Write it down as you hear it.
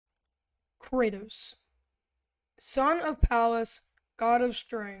Kratos, son of Pallas, god of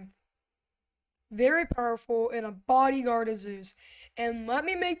strength, very powerful and a bodyguard of Zeus. And let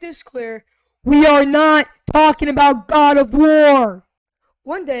me make this clear, we are not talking about God of War.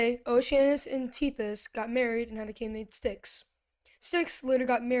 One day, Oceanus and Tethys got married and had a kid named Styx. Styx later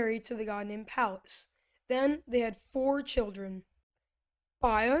got married to the god named Pallas. Then they had 4 children: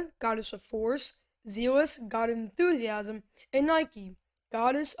 Phaia, goddess of force; Zeus, god of enthusiasm; and Nike,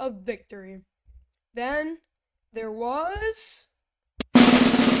 goddess of victory. Then there was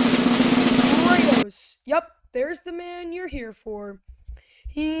Kratos. Yep, there's the man you're here for.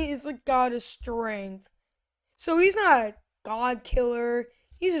 He is the god of strength. So he's not a god killer.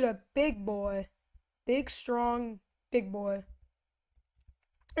 He's just a big boy. Big, strong, big boy.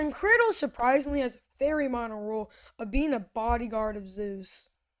 And Kratos surprisingly has a very minor role of being a bodyguard of Zeus.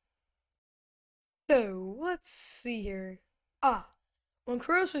 So, let's see here. When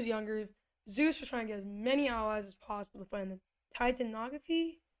Kratos was younger, Zeus was trying to get as many allies as possible to fight in the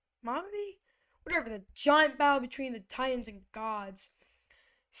Titanomachy? Whatever, the giant battle between the Titans and gods.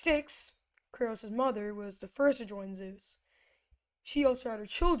 Styx, Kratos' mother, was the first to join Zeus. She also had her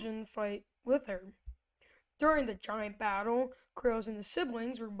children fight with her. During the giant battle, Kratos and his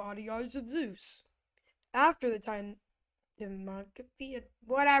siblings were bodyguards of Zeus. After the Titanomachy,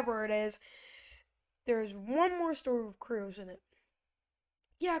 whatever it is, there's one more story with Kratos in it.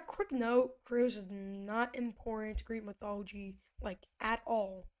 Yeah, quick note, Kratos is not important to Greek mythology, at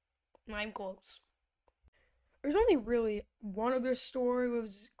all. Not even close. There's only really one other story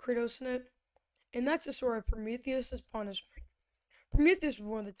with Kratos in it, and that's the story of Prometheus' punishment. Prometheus was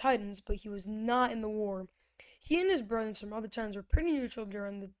one of the Titans, but he was not in the war. He and his brothers from other Titans were pretty neutral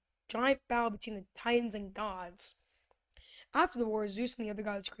during the giant battle between the Titans and gods. After the war, Zeus and the other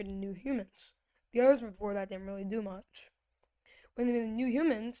gods created new humans. The others before that didn't really do much. When they made the new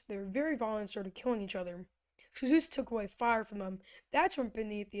humans, they were very violent and started killing each other. So Zeus took away fire from them. That's when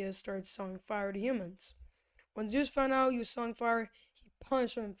Prometheus started selling fire to humans. When Zeus found out he was selling fire, he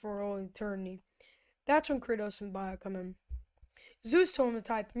punished him for all eternity. That's when Kratos and Phaia come in. Zeus told him to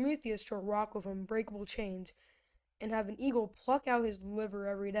tie Prometheus to a rock with unbreakable chains and have an eagle pluck out his liver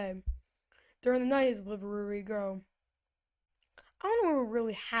every day. During the night, his liver would regrow. I don't know what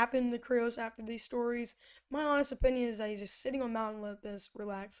really happened to Kratos after these stories. My honest opinion is that he's just sitting on Mount Olympus,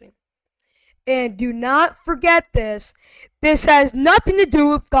 relaxing. And do not forget this. This has nothing to do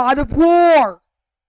with God of War.